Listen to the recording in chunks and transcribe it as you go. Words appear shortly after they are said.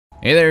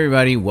Hey there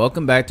everybody,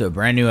 welcome back to a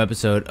brand new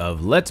episode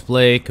of Let's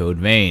Play Code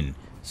Vein.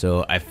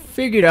 So I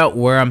figured out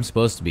where I'm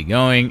supposed to be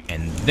going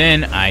and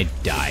then I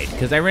died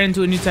because I ran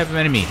into a new type of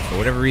enemy. For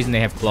whatever reason they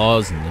have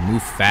claws and they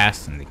move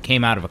fast and they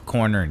came out of a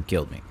corner and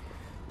killed me.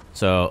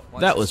 So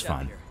that was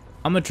fun.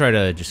 I'm gonna try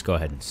to just go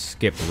ahead and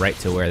skip right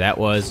to where that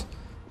was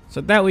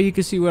so that way you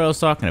can see what I was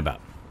talking about.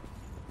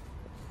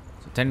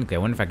 So technically I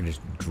wonder if I can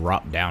just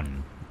drop down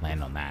and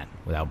land on that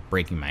without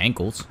breaking my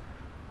ankles.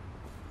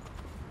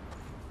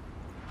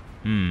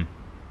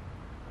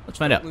 Let's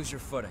find out. Lose your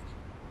footing.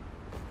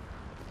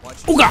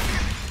 Oh god!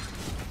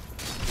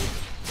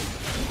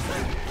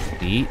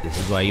 See, this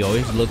is why you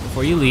always look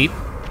before you leap.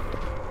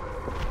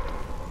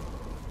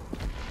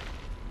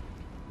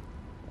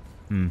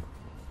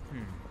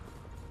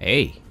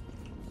 Hey.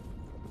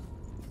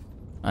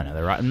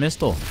 Another rotten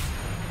missile.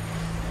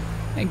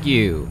 Thank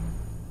you.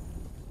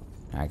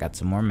 I got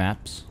some more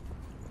maps,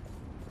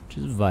 which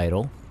is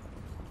vital.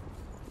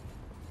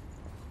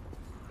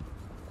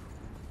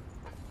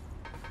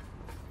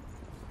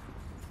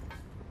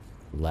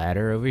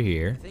 Ladder over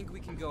here. I think we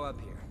can go up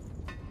here.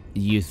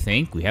 You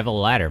think? We have a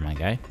ladder, my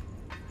guy.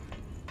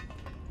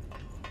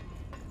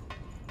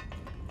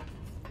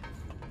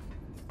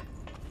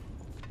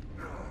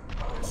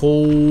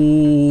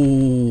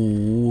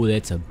 Oh,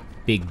 that's a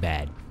big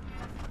bad.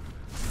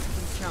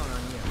 Count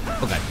on you.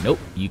 Oh god, nope.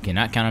 You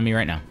cannot count on me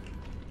right now.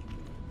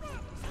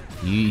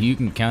 You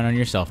can count on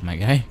yourself, my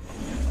guy.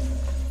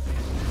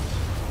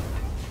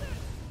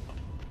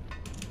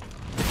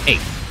 Hey,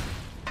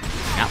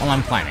 not while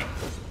I'm climbing.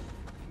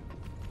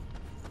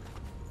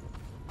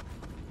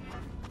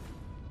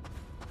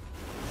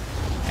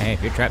 Hey,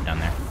 if you're trapped down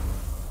there.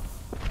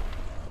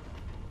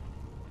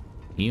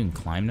 Can you even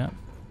climb up?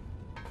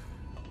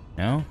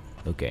 No?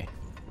 Okay.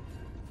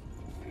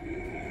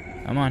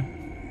 Come on.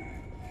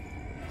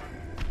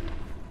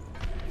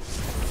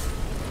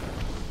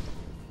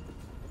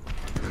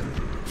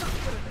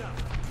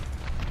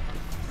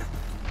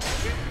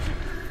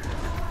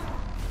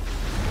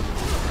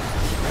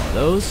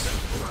 Those?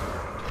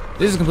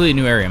 This is a completely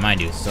new area,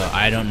 mind you, so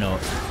I don't know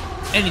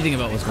anything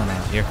about what's going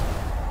on here.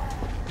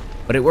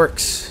 But it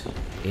works.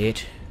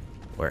 It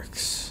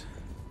works.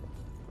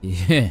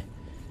 Yeah.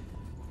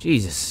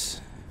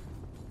 Jesus.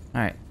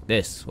 Alright,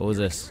 this. What was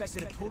this?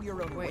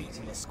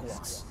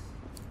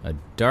 A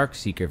Dark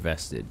Seeker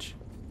vestige.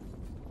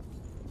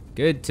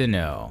 Good to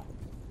know.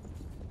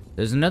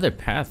 There's another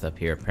path up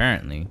here,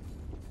 apparently.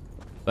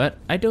 But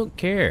I don't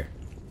care.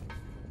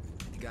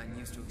 You gotten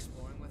used to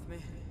exploring with me?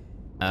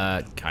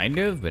 Kind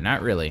of, but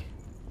not really.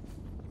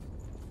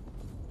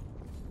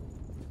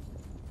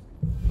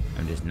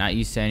 I'm just not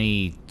used to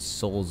any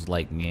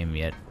Souls-like game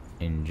yet,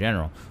 in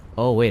general.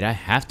 Oh, wait, I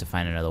have to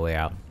find another way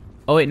out.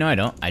 Oh, wait, no, I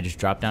don't. I just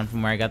drop down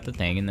from where I got the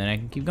thing, and then I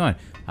can keep going.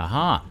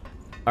 Aha!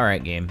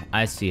 Alright, game.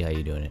 I see how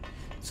you're doing it.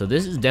 So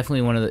this is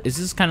definitely one of the... Is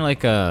this kind of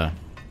like a...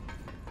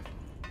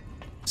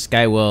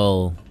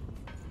 Skywell...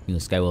 You know,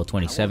 Skywell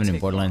 27 in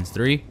Borderlands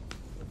 3?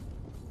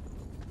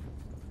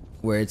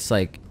 Where it's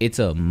like... It's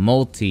a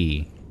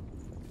multi...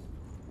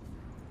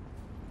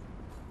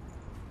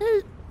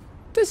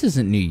 This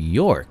isn't New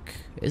York,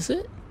 is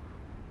it?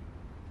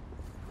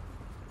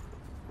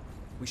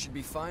 We should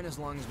be fine as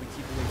long as we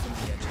keep away from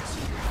the edges.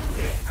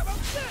 How about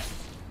that?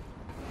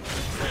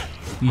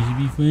 You should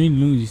be fine as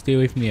long as you stay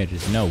away from the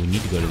edges. No, we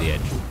need to go to the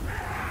edge.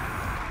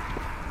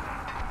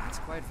 It's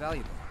quite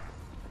valuable.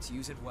 Let's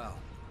use it well.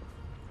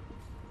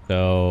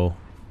 So...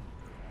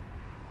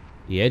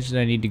 The edge that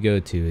I need to go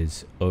to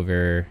is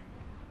over...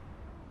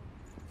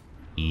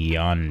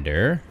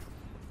 yonder.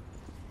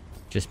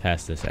 Just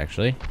past this,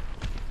 actually.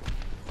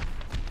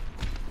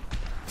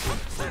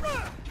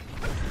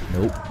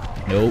 Nope.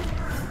 Nope.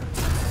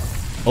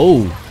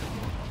 Oh!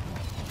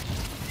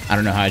 I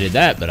don't know how I did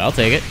that, but I'll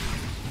take it.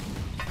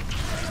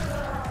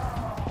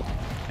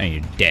 And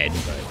you're dead,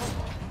 but...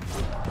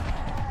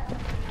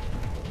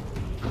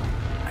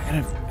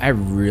 I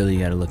really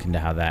gotta look into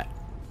how that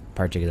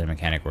particular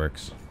mechanic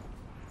works.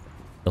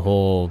 The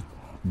whole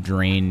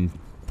drain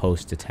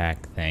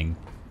post-attack thing.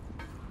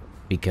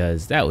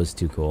 Because that was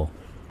too cool.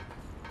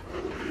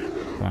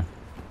 Come on.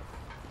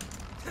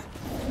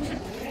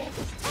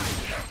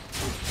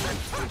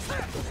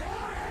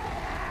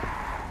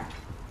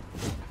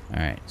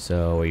 Alright,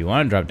 so where you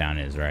want to drop down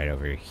is right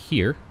over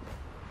here.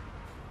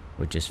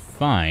 Which is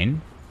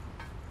fine.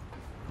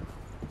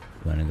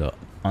 You want to go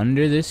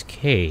under this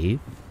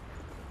cave.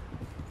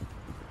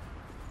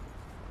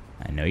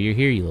 I know you're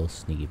here, you little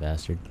sneaky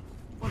bastard.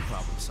 One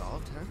problem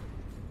solved, huh?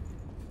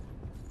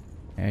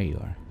 There you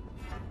are.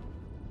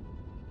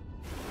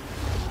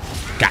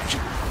 Gotcha.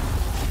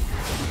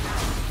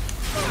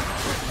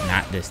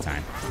 Not this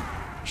time.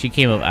 She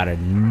came up out of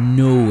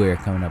nowhere,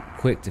 coming up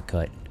quick to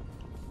cut.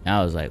 And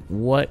I was like,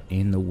 what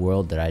in the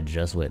world did I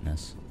just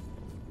witness?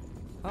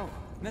 Oh,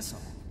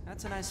 missile.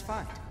 That's a nice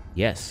find.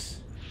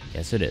 Yes.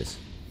 Yes, it is.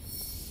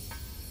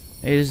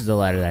 Hey, this is the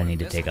ladder that I need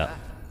to take up.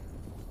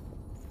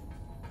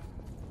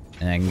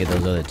 And I can get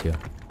those other two.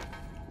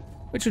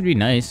 Which would be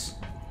nice.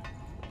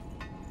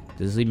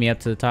 Does this lead me up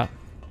to the top?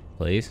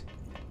 Please?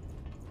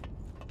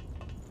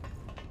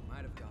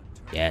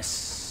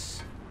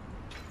 Yes.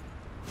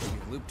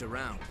 We looped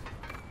around.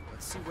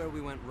 Let's see where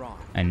we went wrong.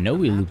 I know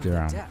we looped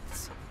around.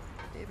 Depths.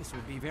 Davis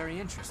would be very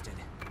interested.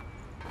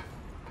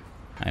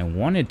 I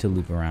wanted to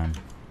loop around.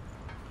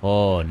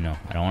 Oh no,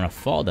 I don't want to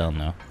fall down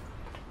though.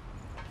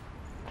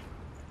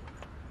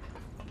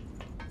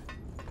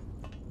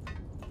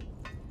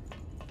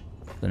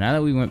 So now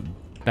that we went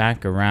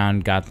back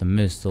around, got the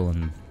missile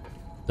and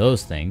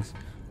those things,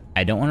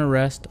 I don't want to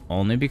rest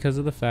only because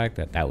of the fact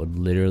that that would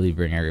literally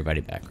bring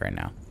everybody back right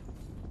now.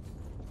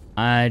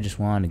 I just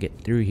want to get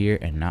through here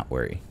and not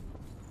worry.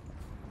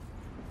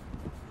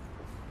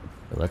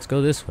 So let's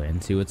go this way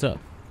and see what's up.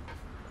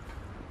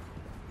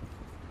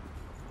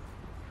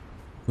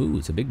 Ooh,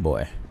 it's a big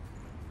boy.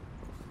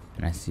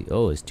 And I see,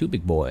 oh, it's two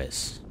big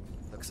boys.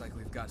 Looks like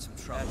we've got some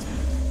trouble.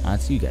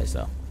 That's you guys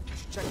though.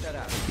 Check that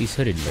out. These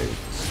hooded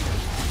nerds.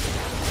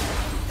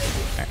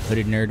 Alright,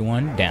 hooded nerd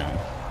one down.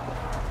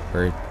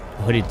 Or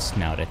hooded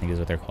snout, I think is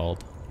what they're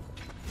called.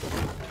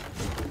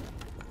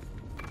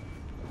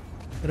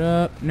 What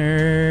up,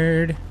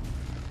 nerd?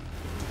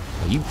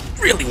 Oh, you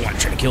really want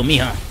to try to kill me,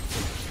 huh?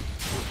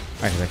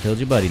 Alright, because I killed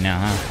your buddy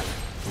now,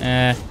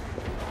 huh?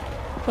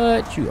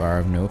 But you are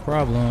of no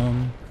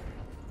problem.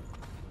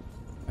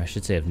 I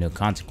should say of no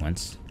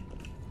consequence.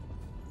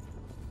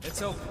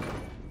 It's open.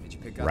 Did you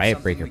pick up Riot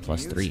something Breaker we can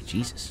plus use? 3,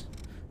 Jesus.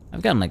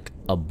 I've gotten like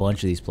a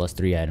bunch of these plus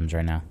 3 items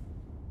right now.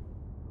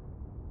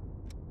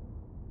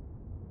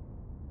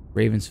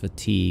 Raven's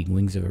Fatigue,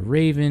 Wings of a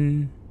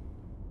Raven.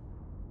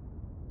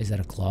 Is that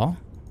a claw?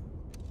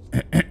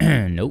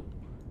 Nope.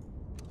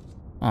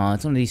 Oh,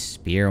 it's one of these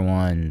spear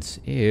ones.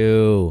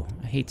 Ew.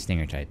 I hate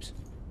stinger types.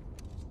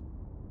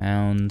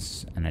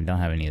 Pounds, and I don't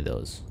have any of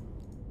those.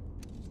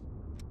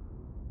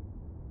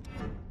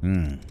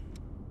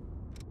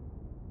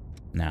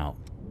 Now,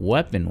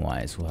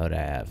 weapon-wise, what would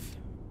I have?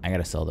 I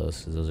gotta sell those,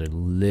 because those are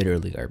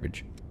literally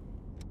garbage.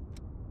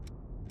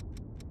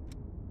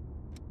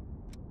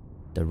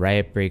 The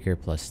Riot Breaker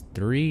plus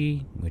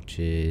 3, which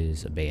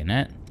is a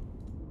bayonet.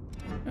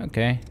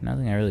 Okay,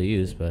 nothing I really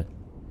use, but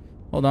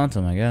hold on to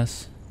them, I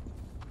guess.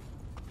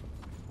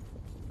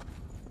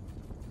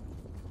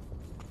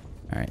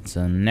 Alright,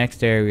 so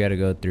next area we gotta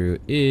go through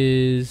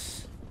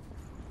is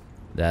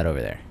that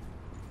over there.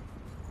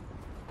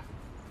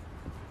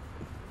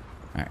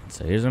 Alright,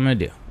 so here's what I'm gonna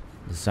do.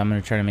 I'm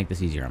gonna try to make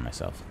this easier on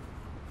myself.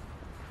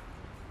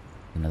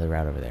 Another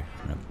route over there.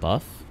 I'm gonna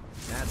buff.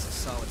 That's a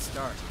solid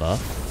start.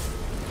 Buff.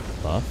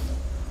 Buff.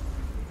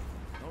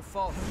 Don't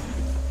fall.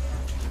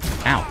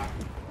 Ow.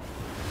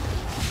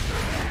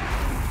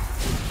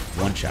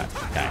 One shot.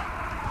 Die.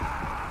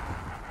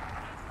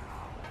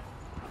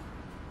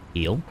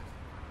 Heal.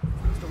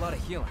 Just a lot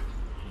of healing.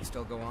 You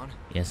still go on?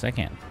 Yes, I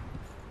can.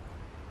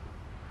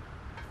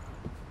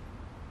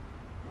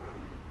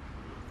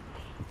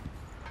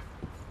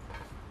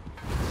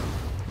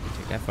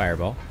 Take that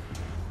fireball.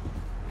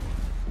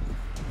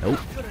 Nope.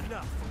 Good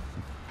enough.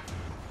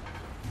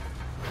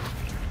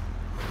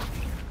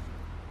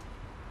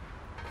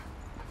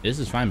 This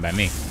is fine by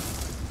me.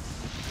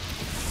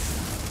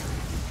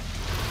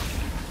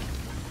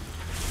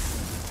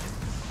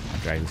 I'll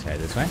drag this guy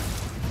this way.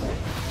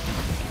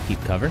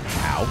 Keep cover.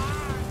 Ow.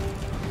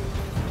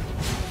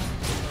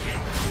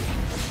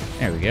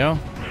 There we go.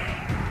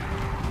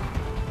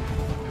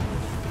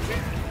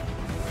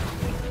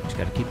 Just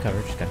gotta keep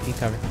cover. Just gotta keep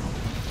cover.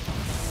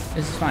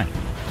 This is fine.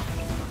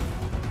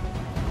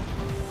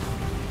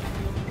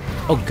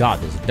 Oh god,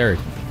 there's a third.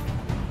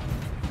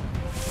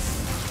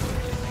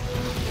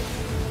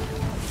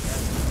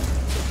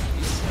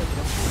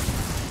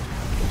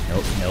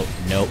 Nope, nope,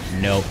 nope,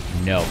 nope,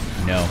 nope,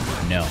 no,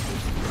 no.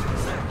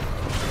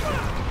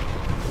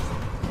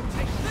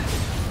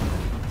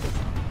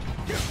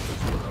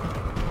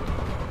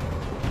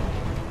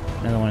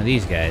 Another one of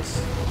these guys.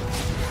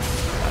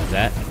 How's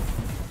that?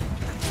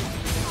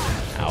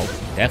 Ow.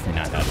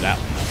 Definitely not that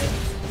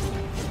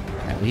one.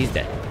 Alright, well, he's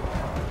dead.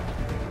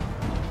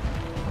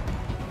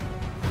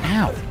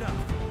 Ow!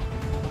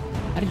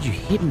 How did you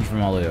hit me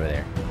from all the way over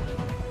there?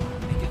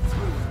 Make it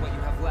through with what you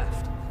have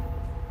left.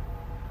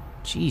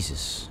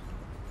 Jesus.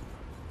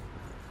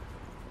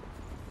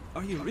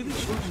 Are you really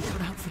sure you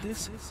cut out for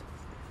this?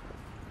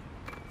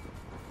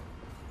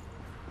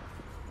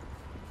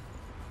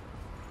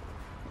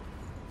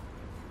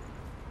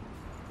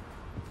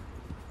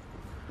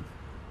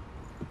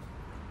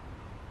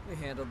 We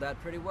handled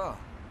that pretty well.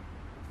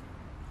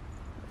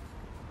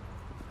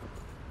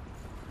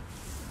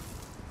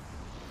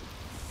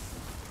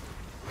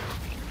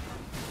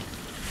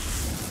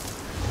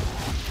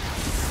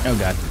 Oh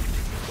god.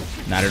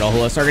 Not at all who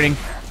I was targeting.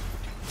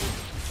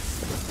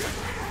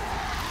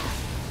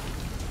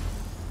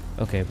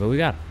 Okay, but we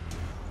got him.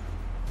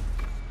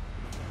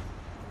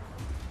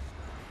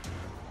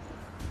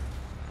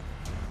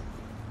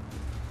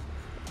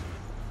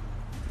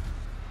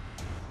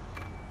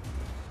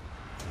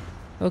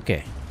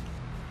 Okay.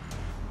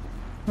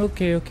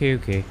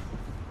 Okay.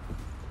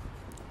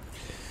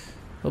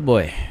 Oh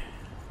boy.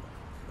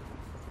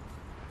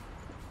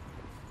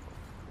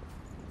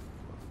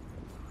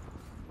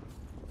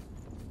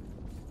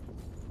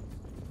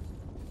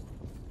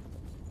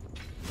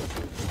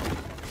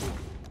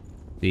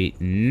 See,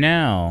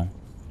 now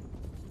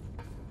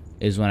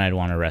is when I'd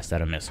want to rest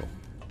at a missile.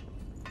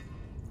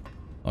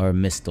 Or a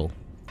mistle.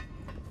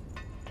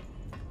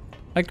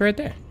 Like right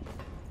there.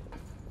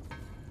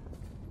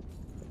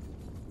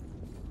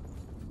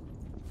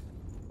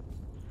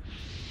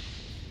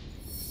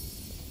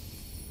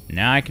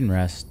 Now I can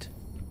rest.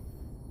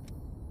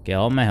 Get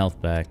all my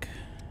health back.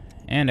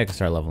 And I can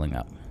start leveling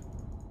up.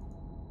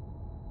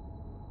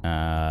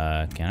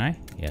 Can I?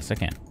 Yes, I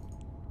can.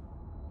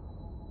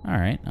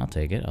 Alright, I'll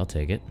take it. I'll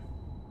take it.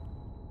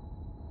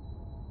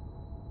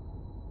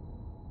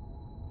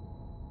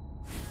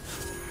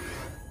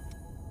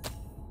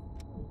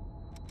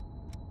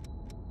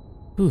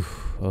 Whew,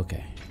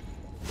 okay.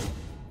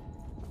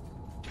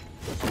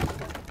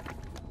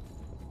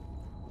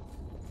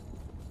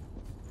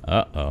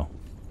 Uh-oh.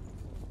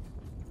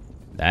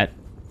 That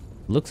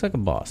looks like a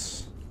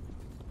boss.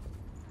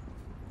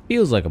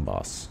 Feels like a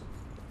boss.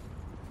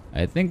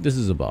 I think this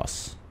is a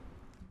boss.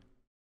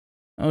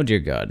 Oh dear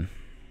God.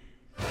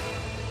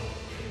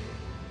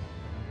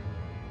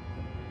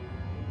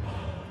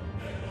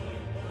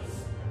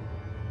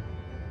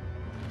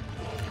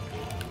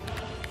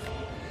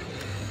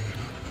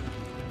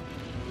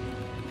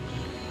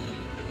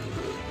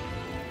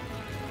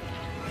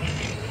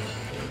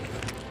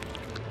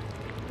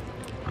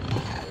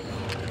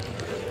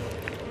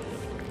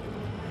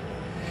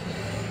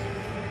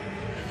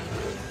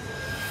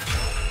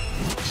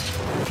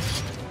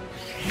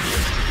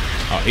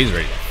 Oh, he's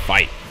ready to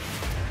fight.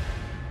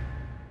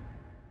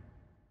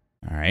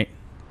 Alright.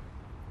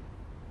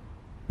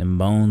 Them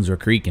bones were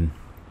creaking.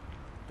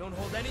 Don't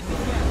hold anything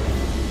back.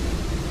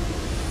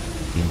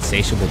 The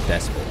Insatiable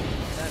Despot.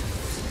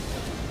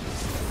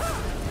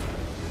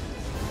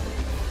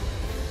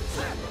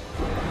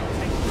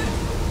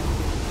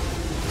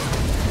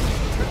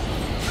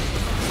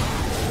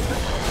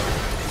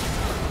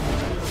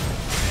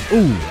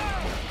 Ooh.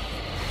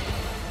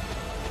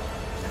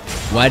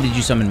 Why did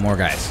you summon more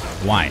guys?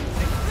 Why?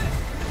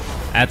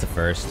 That's a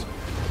first.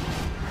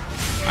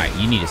 Alright,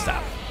 you need to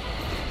stop.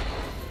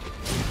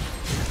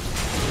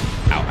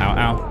 Ow, ow,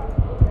 ow.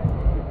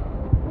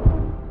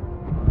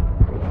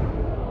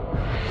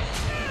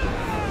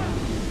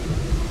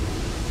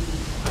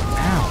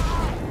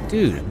 Ow.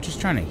 Dude, I'm just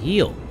trying to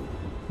heal.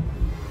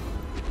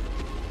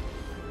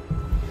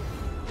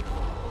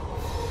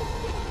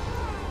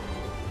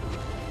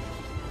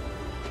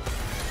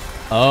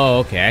 Oh,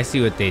 okay, I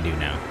see what they do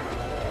now.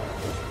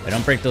 They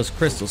don't break those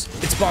crystals.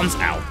 It spawns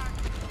out.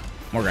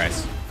 More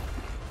guys.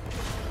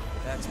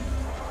 That's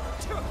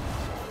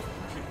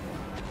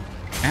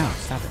Ow,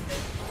 stop it.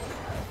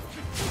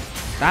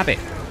 Stop it.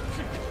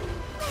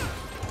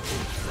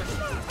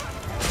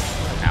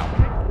 Ow.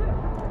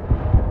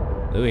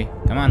 Louis,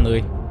 come on,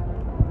 Louis.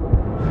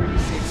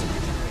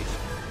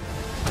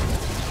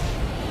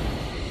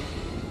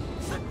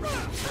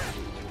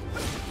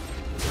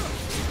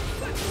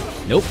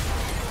 Nope.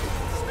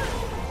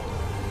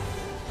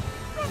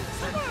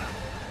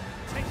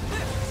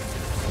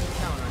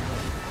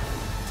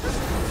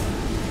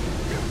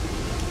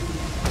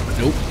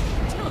 Nope.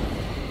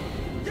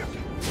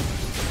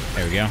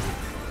 There we go.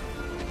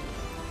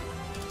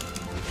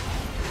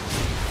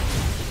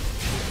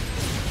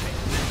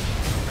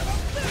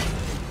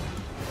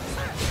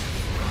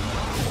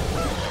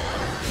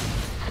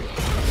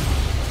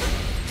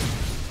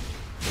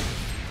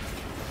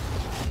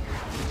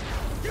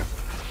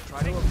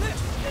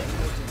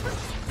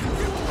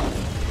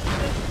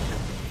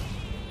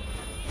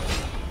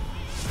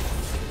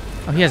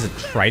 Oh, he has a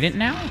trident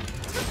now?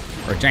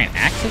 Or a giant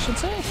axe, I should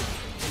say?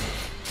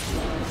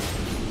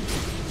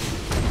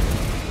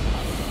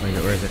 Where is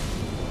it? Where is it?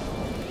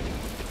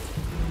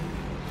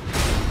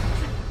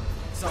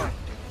 sorry.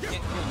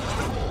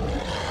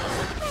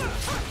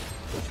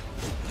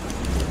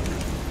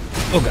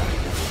 Oh god.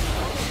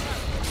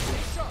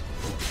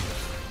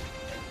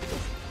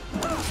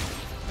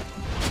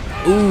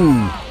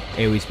 Ooh.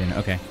 AoE spin.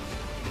 Okay.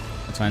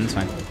 That's fine. That's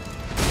fine.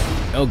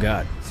 Oh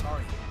god.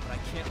 Sorry, but I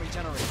can't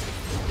regenerate.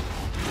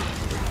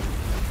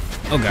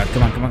 Oh god.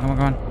 Come on. Come on. Come on.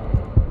 Come on.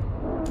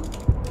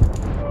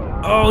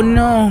 Oh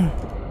no.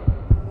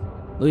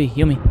 Louis,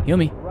 heal me. Heal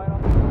me.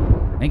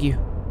 Thank you.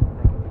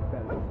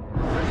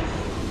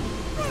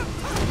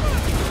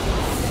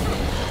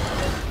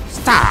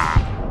 Stop.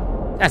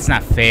 That's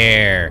not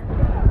fair.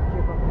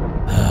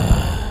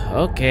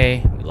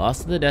 Okay. We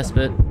lost to the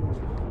despot.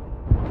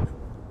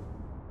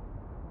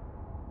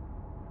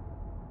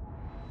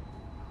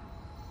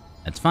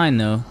 That's fine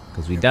though,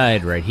 because we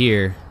died right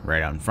here,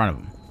 right out in front of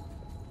him.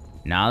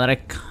 Now that I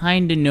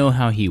kind of know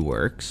how he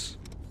works,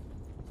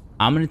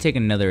 I'm going to take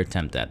another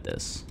attempt at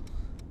this.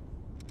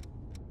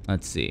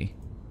 Let's see.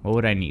 What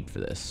would I need for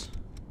this?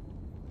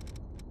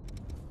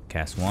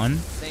 Cast 1,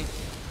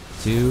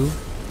 2,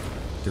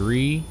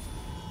 3.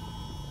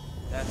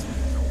 That's me.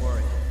 Don't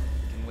worry.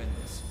 We can win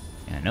this.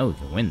 Yeah, I know we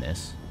can win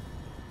this.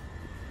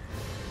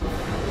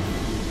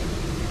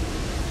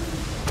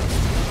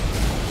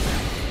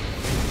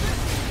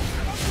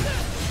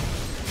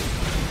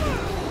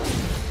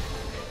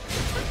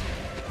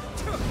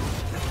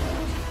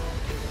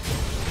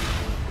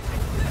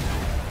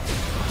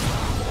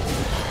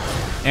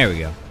 There we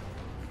go.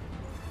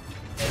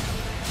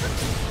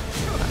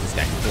 Knock this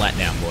guy flat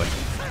down, boy.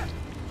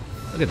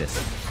 Look at this.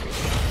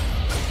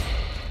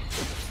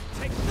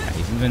 Yeah,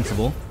 he's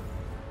invincible.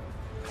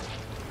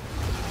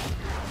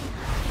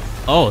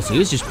 Oh, so he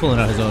was just pulling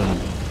out his own...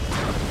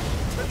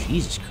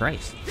 Jesus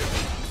Christ.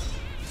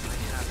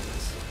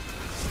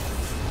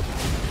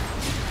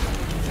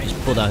 He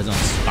just pulled out his own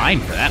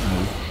spine for that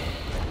move.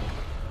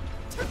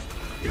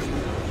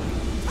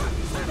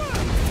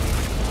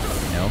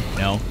 No,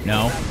 no,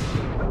 no.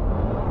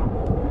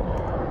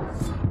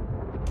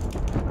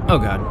 Oh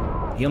god.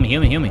 Heal me,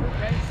 heal me, heal me.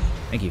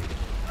 Thank you.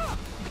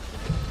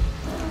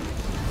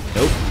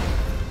 Nope.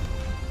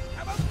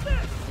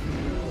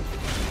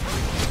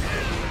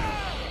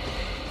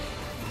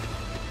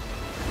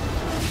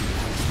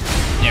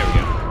 There we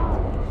go.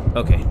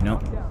 Okay, no.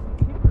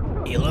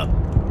 Heal up.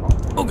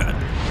 Oh god.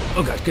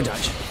 Oh god, good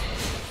dodge.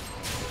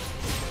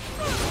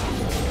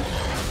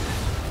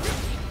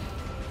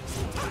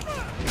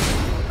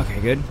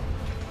 Okay, good.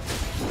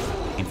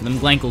 Aim for them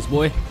glankles,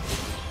 boy.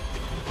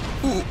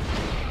 Ooh.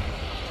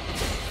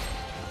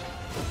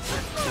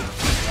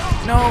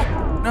 No,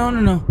 no, no,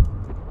 no.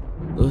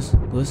 Lewis,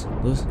 Lewis,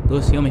 Lewis,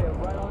 Lewis, heal me.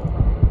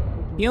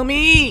 Heal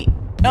me!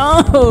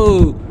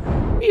 No!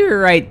 You were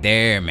right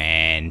there,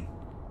 man.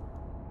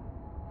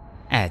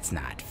 That's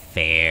not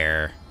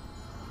fair.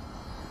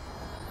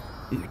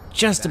 We were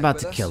just about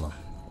to kill him.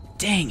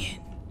 Dang it.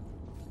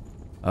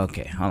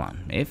 Okay, hold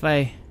on. If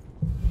I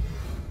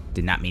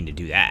did not mean to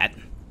do that.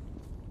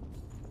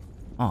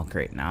 Oh,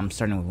 great. Now I'm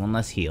starting with one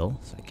less heal,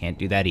 so I can't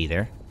do that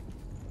either.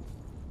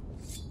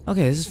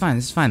 Okay, this is fine.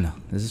 This is fine, though.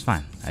 This is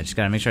fine. I just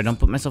gotta make sure I don't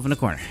put myself in a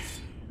corner.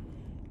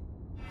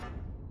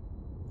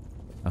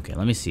 Okay,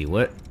 let me see.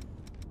 What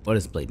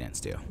does Blade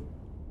Dance do?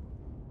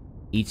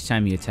 Each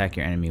time you attack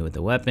your enemy with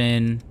a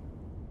weapon.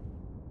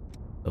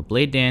 So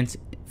Blade Dance,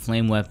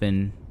 Flame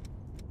Weapon,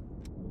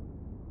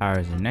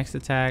 powers your next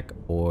attack,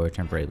 or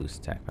temporary loose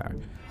attack power.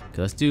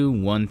 Okay, let's do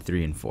 1,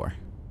 3, and 4.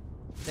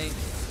 Thank you.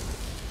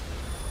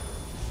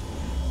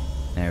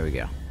 There we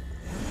go.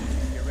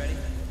 You ready?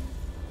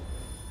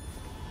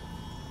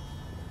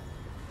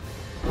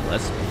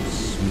 Let's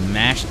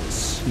smash the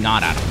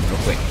snot out of him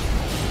real quick.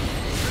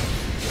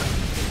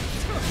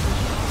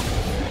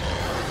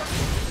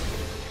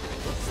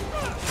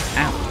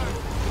 Ow.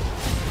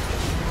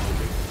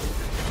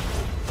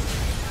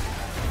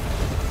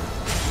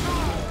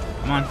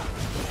 Come on.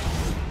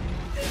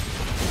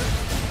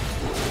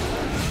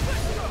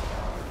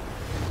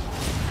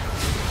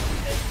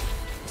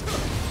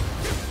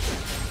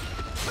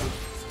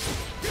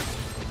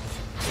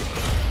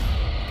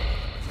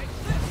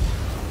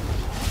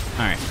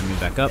 Alright, let me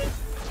back up.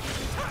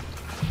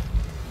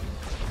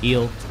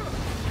 Heal.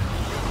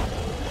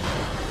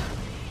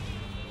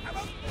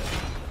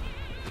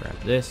 Grab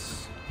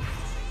this.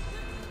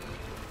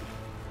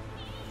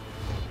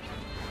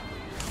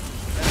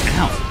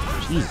 Ow!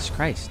 Jesus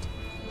Christ.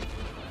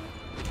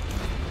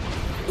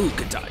 Ooh,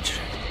 good dodge.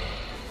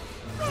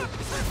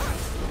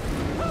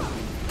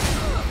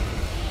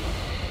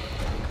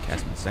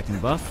 Cast my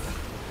second buff.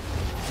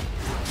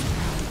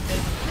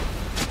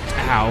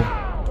 Ow.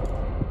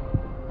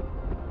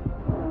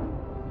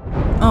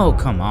 Oh,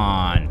 come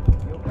on.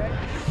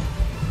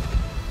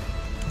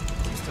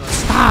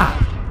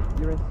 Stop!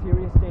 You're in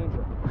serious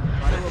danger.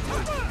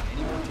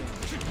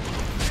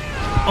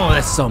 Oh,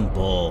 that's some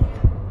bull.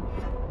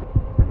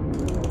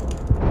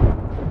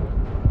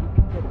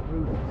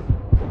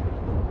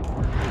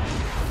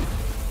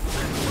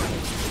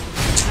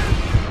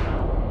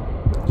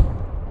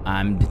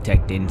 I'm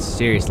detecting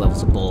serious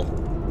levels of bull.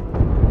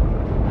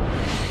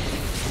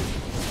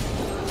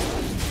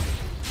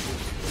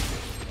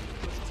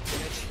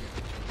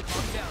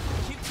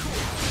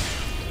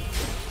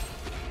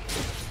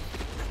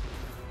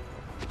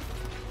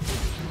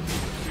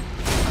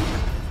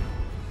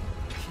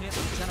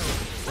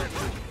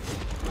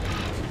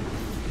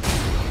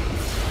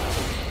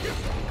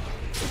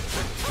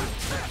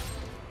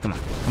 Come on,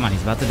 come on,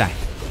 he's about to die.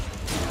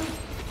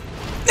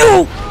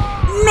 No!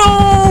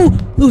 No!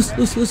 Loose,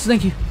 loose, loose,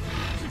 thank you.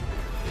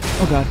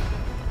 Oh god.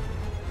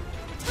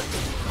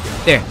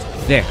 There,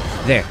 there,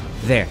 there,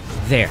 there,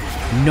 there.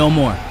 No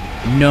more.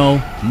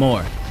 No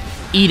more.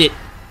 Eat it.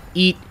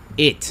 Eat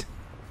it.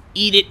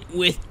 Eat it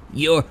with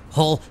your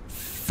whole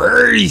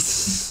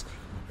face.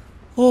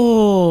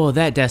 Oh,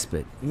 that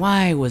despot.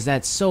 Why was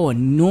that so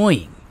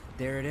annoying?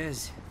 There it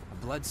is. A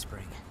blood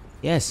spring.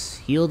 Yes,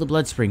 heal the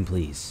blood spring,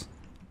 please.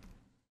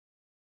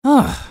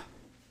 Ah.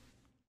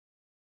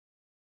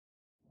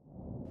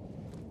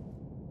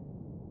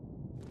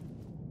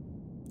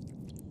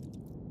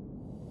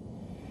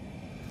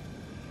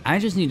 I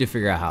just need to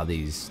figure out how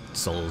these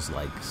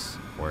Souls-likes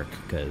work,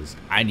 because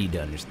I need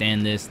to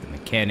understand this, the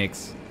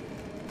mechanics.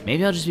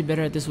 Maybe I'll just be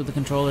better at this with a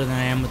controller than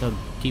I am with a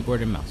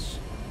keyboard and mouse.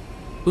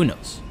 Who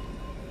knows?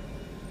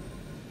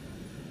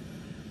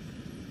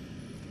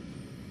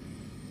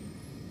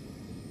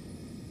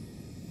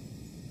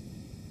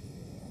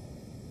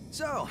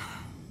 So,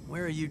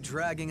 where are you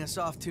dragging us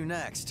off to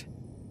next?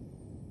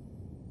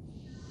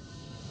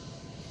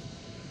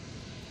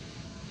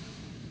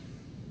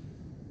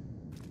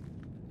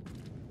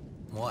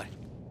 What?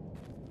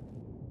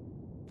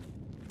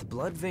 The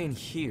blood vein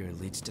here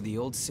leads to the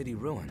old city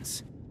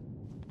ruins.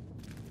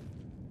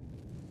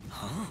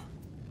 Huh?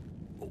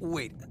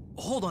 Wait,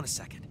 hold on a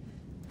second.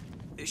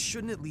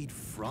 Shouldn't it lead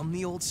from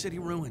the old city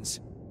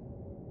ruins?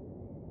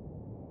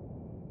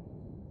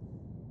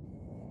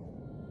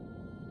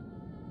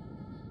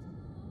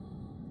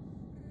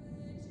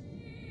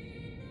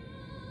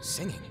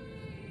 Singing.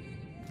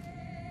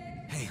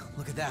 Hey,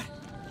 look at that.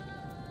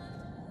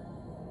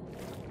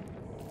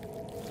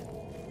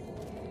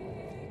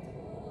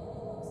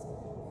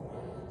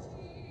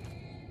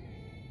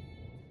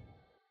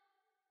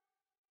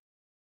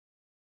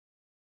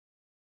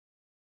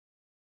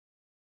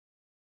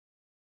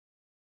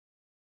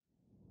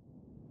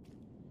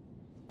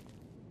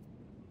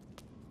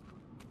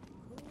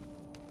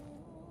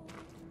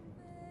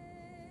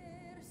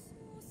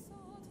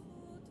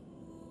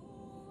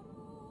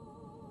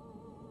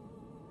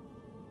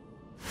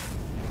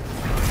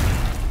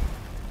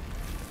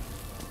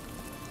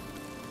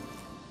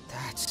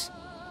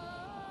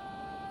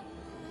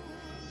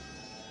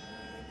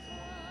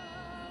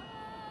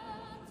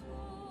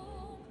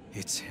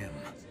 It's him.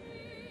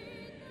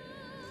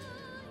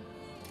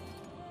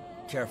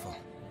 Careful.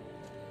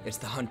 It's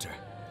the hunter.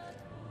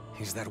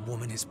 Is that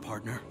woman his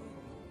partner?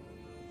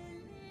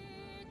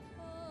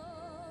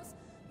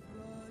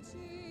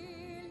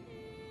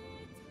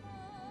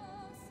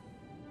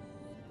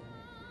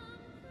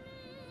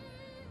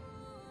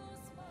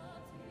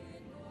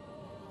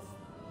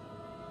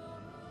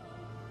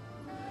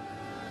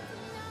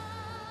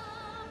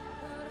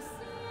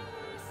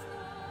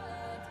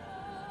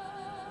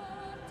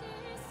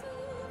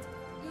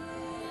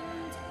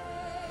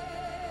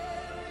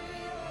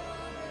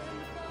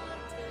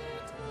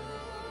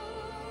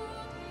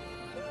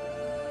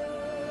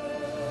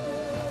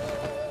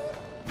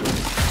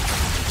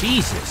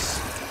 Jesus.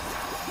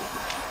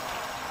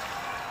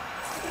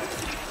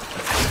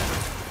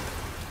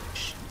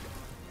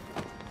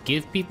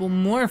 Give people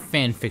more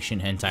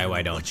fanfiction hentai,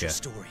 why don't What you? your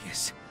story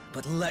is,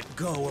 but let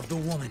go of the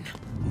woman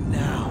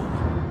now.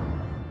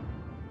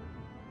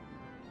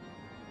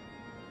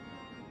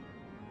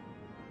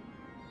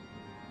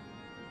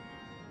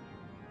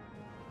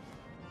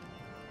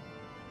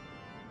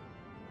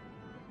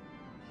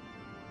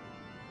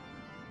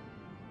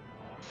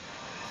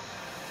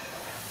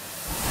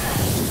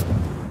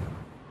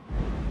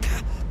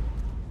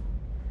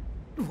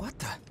 What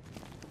the?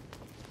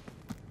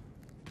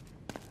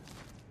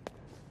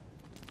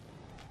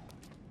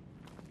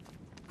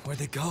 Where'd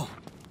they go?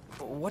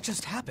 What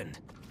just happened?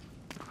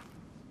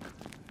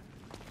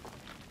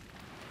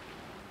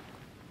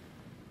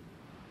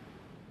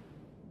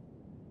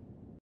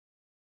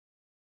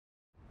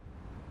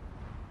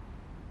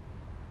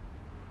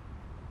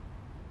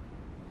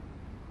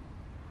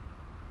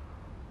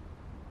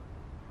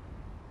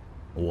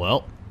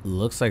 Well,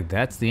 looks like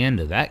that's the end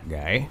of that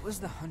guy. What was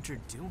the hunter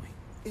doing?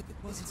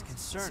 It's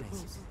concerning.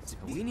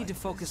 We need to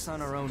focus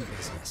on our own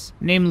business.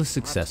 Nameless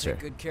We'll have to successor. take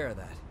good care of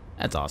that.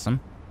 That's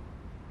awesome.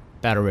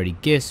 Battle ready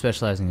gift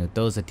specializing with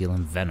those that deal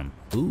in venom.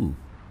 Ooh.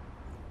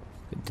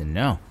 Good to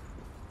know.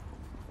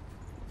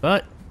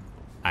 But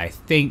I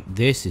think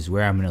this is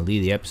where I'm going to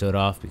leave the episode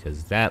off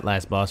because that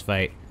last boss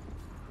fight,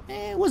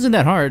 it wasn't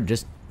that hard,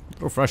 just a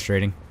little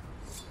frustrating.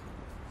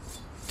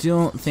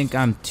 Don't think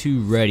I'm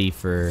too ready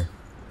for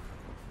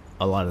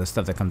a lot of the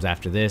stuff that comes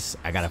after this.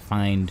 I got to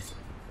find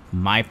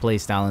my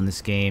playstyle in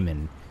this game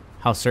and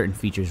how certain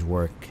features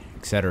work,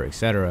 etc.,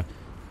 etc.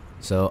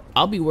 So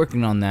I'll be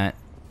working on that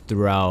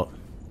throughout,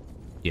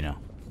 you know,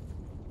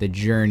 the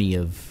journey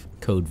of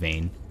Code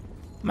Vein.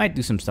 Might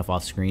do some stuff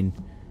off screen.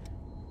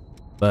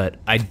 But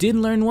I did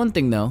learn one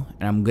thing though,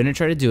 and I'm gonna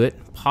try to do it,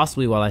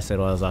 possibly while I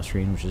was off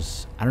screen, which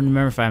is, I don't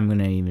remember if I'm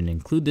gonna even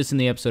include this in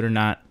the episode or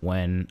not.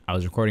 When I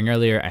was recording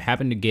earlier, I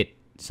happened to get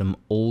some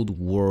old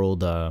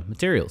world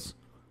materials.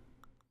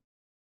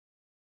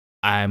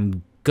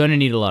 I'm gonna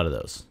need a lot of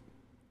those.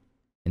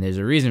 And there's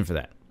a reason for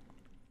that.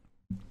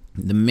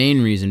 The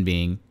main reason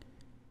being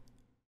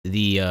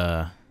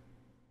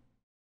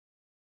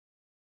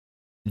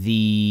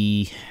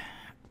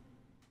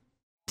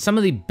some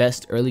of the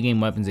best early game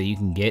weapons that you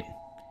can get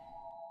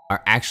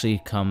are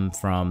actually come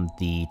from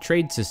the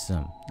trade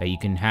system that you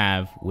can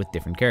have with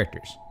different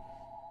characters.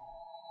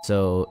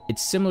 So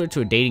it's similar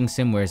to a dating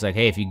sim where it's like,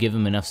 hey, if you give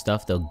them enough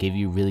stuff, they'll give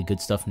you really good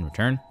stuff in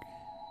return.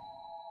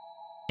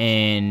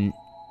 And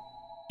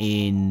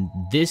in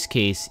this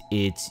case,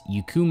 it's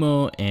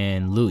Yakumo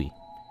and Louis.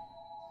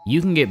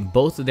 You can get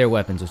both of their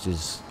weapons, which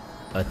is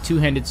a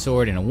two-handed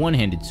sword and a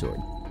one-handed sword,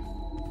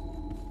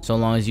 so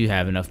long as you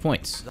have enough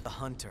points. The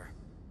hunter.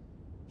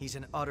 He's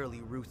an utterly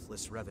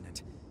ruthless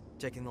revenant,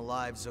 taking the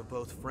lives of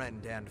both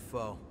friend and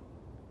foe.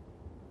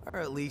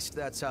 Or at least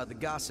that's how the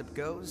gossip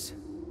goes.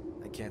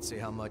 I can't say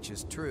how much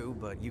is true,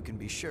 but you can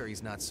be sure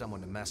he's not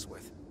someone to mess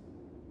with.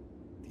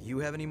 Do you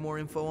have any more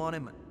info on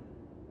him?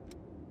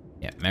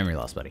 Yeah, memory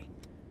loss, buddy.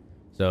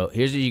 So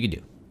here's what you could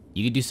do.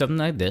 You could do something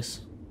like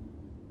this.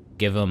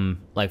 Give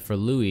him, like for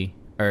Louis,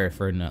 or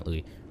for not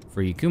Louis,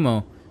 for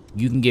Yakumo,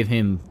 you can give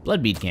him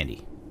blood bead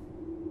candy.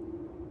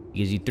 He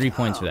gives you 3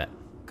 points for that.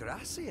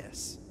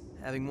 Gracias.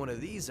 Having one of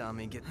these on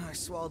me, I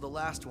swallowed the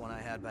last one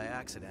I had by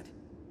accident.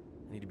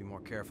 I need to be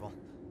more careful.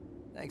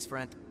 Thanks,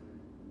 friend.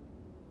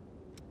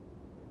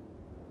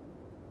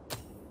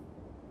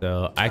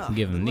 So I can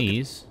give him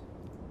these.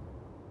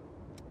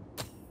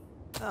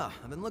 Oh,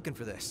 I've been looking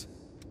for this.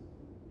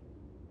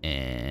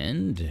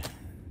 And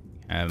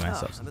I have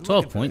myself some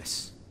 12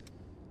 points.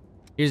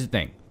 Here's the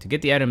thing. To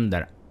get the item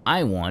that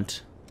I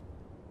want,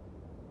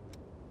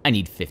 I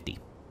need 50.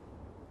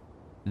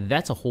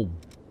 That's a whole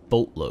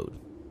boatload.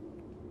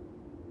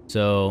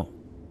 So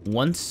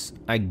once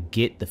I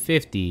get the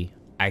 50,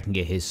 I can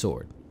get his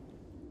sword.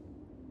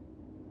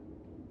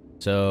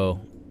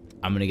 So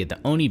I'm gonna get the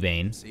Oni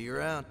Bane. See you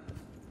around.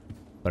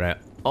 But I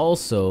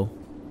also,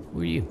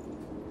 who are you?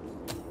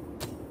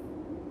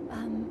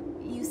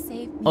 You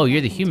saved me. Oh, you're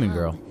the back in human town,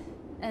 girl.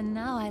 And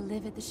now I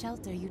live at the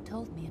shelter you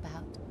told me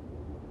about.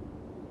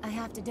 I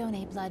have to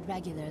donate blood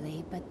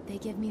regularly, but they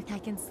give me I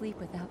can sleep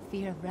without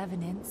fear of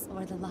revenants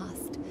or the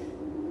lost.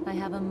 I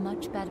have a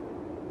much better...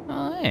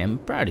 Oh, I am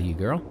proud of you,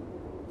 girl.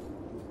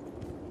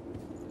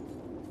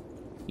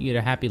 You get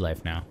a happy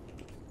life now.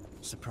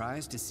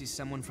 Surprised to see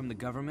someone from the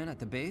government at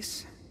the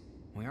base?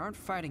 We aren't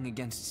fighting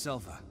against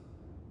Silva.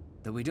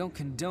 Though we don't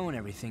condone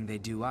everything they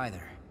do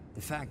either.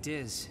 The fact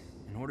is,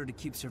 in order to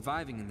keep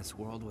surviving in this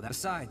world without...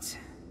 Besides,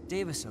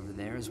 Davis over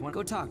there is one...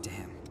 Go talk to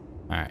him.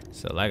 Alright,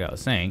 so like I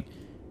was saying,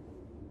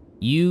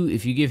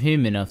 if you give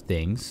him enough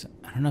things,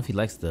 I don't know if he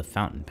likes the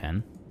fountain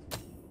pen,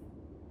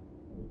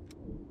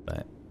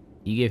 but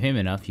you give him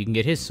enough, you can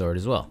get his sword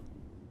as well.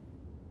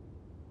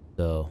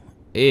 So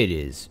it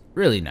is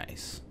really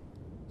nice.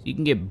 So you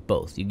can get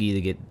both. You can either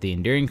get the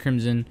Enduring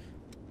Crimson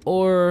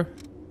or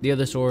the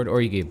other sword,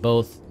 or you get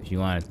both if you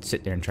want to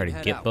sit there and try to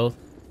get both.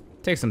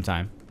 Take some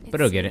time,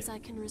 but it'll get it. I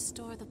can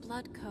restore the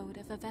blood code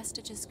of a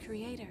vestige's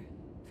creator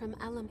from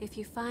Elam. If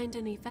you find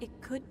any, it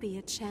could be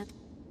a chance.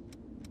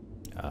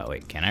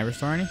 Wait, can I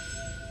restore any?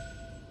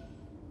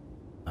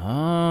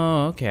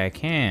 Oh, okay, I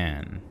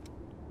can.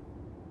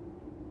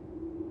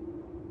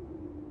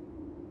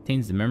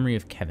 Contains the memory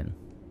of Kevin.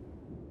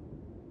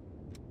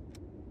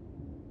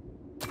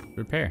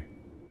 Repair.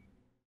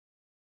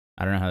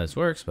 I don't know how this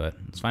works, but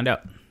let's find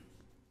out.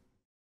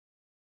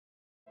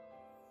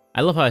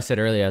 I love how I said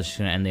earlier I was just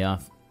gonna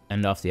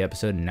end off the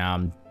episode, and now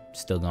I'm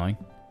still going.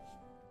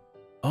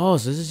 Oh,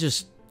 so this is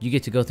just you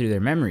get to go through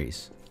their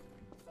memories.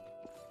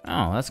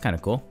 Oh, that's kind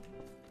of cool.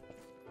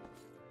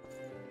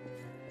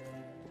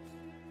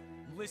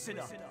 Listen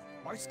up.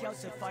 Our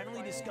scouts have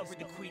finally discovered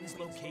the Queen's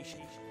location.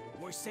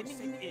 We're sending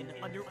you in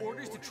under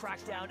orders to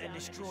track down and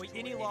destroy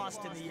any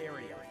Lost in the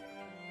area.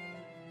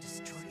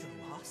 Destroy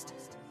the Lost?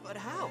 But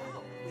how?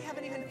 We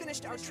haven't even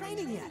finished our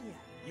training yet.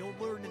 You'll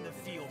learn in the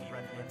field,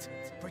 Revenant.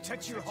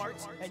 Protect your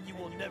hearts, and you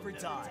will never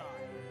die.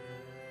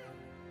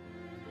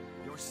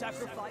 Your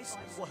sacrifice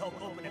will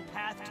help open a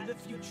path to the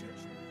future.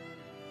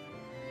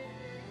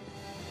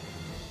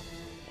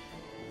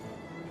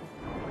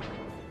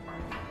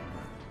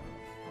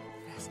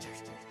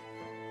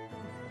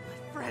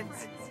 My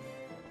friends!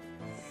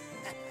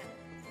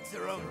 It's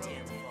their own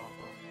damn fault.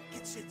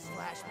 Kids should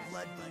flash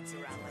blood buds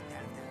around like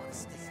that if they want to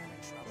stay out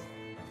of trouble.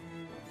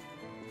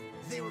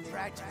 They were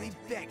practically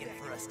begging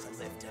for us to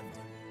lift them.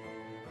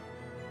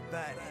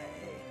 But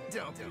hey,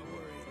 don't be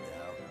worried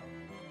though.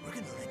 We're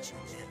gonna let you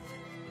live.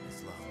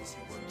 As long as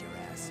you work your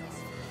ass off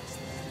for us,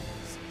 that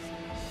is.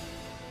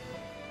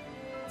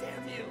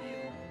 Damn you!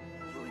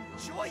 You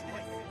enjoyed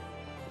this!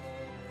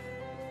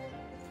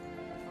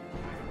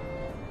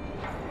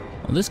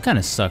 Well, this kind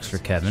of sucks for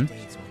Kevin.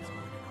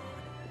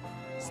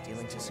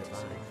 Stealing to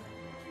survive.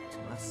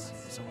 To us,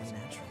 it's only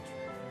natural.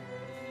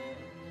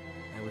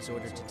 I was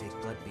ordered to take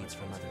blood beads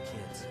from other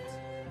kids,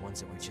 ones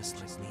that were just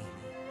like me.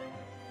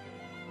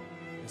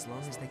 As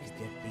long as they could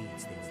get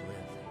beads, they would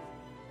live.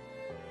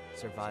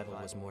 Survival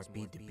was more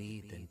bead to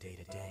bead than day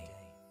to day.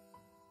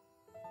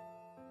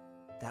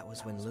 That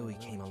was when Louis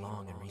came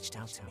along and reached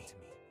out to me.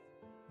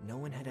 No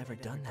one had ever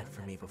done that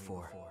for me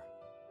before.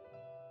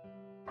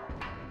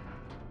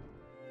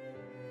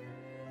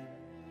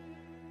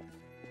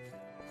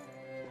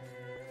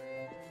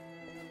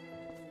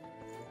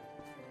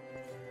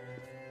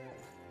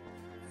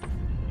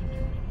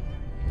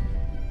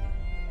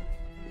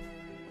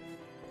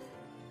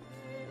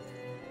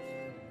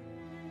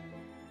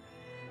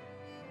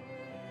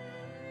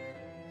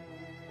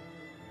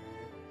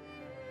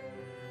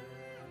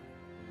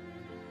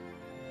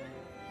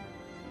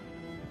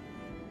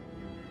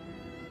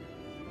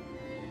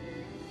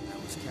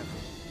 Kevin.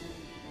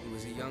 He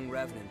was a young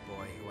Revenant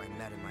boy who I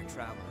met in my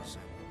travels,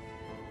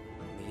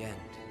 and in the end,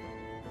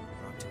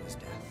 brought to his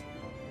death.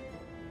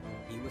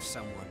 He was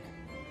someone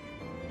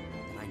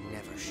that I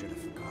never should have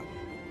forgotten.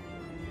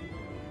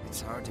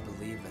 It's hard to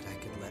believe that I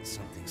could let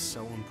something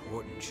so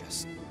important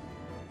just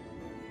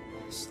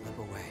slip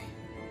away.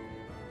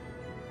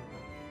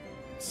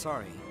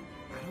 Sorry,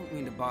 I don't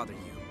mean to bother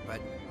you, but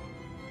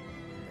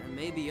there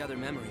may be other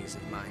memories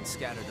of mine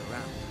scattered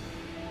around.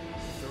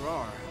 If there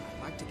are,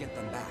 I'd like to get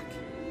them back.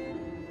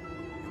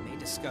 I may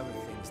discover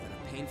things that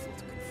are painful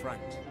to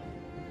confront,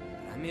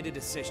 but I made a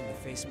decision to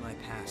face my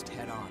past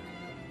head on.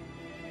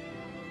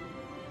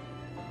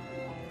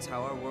 It's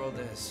how our world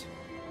is.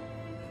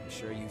 I'm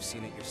sure you've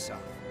seen it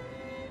yourself.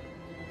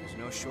 There's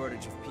no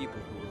shortage of people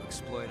who will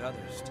exploit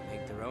others to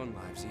make their own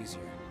lives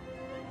easier.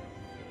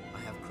 I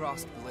have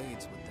crossed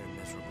blades with their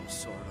miserable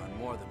sword on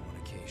more than one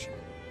occasion,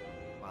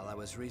 while I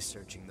was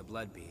researching the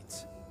blood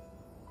beads.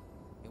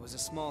 It was a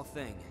small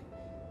thing,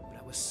 but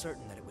I was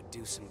certain that it would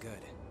do some good.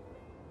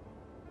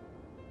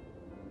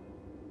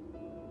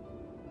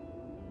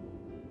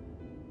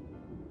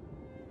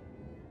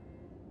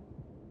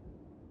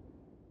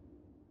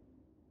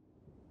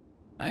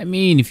 I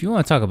mean, if you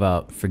want to talk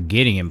about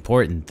forgetting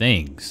important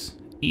things,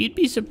 you'd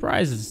be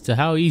surprised as to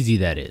how easy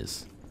that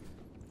is.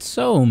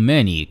 So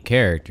many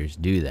characters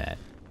do that.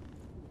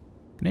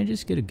 Can I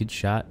just get a good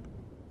shot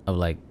of,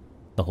 like,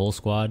 the whole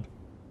squad?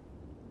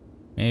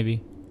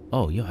 Maybe.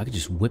 Oh, yo, I could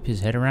just whip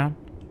his head around.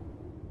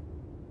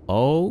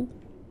 Oh.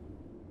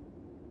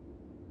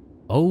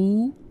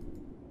 Oh.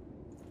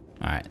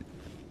 Alright.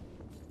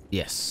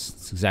 Yes,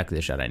 it's exactly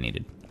the shot I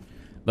needed.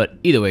 But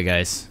either way,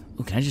 guys.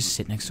 Oh, can I just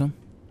sit next to him?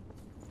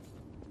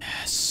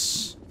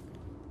 Yes.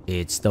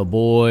 It's the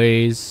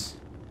boys.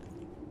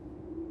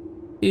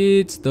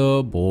 It's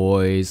the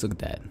boys. Look at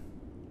that.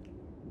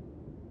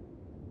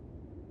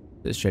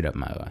 Sit straight up,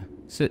 my guy.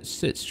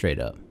 Sit straight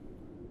up.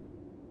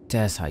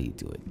 That's how you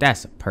do it.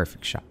 That's a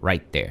perfect shot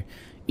right there.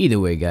 Either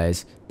way,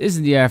 guys, this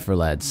is the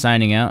AfroLad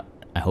signing out.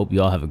 I hope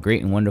you all have a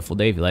great and wonderful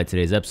day. If you liked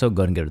today's episode,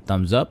 go ahead and give it a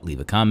thumbs up. Leave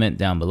a comment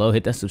down below.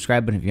 Hit that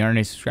subscribe button if you aren't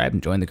already subscribed,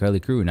 and join the Curly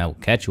Crew. And I will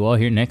catch you all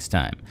here next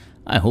time.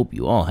 I hope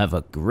you all have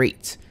a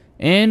great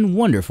and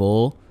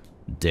wonderful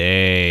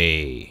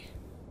day.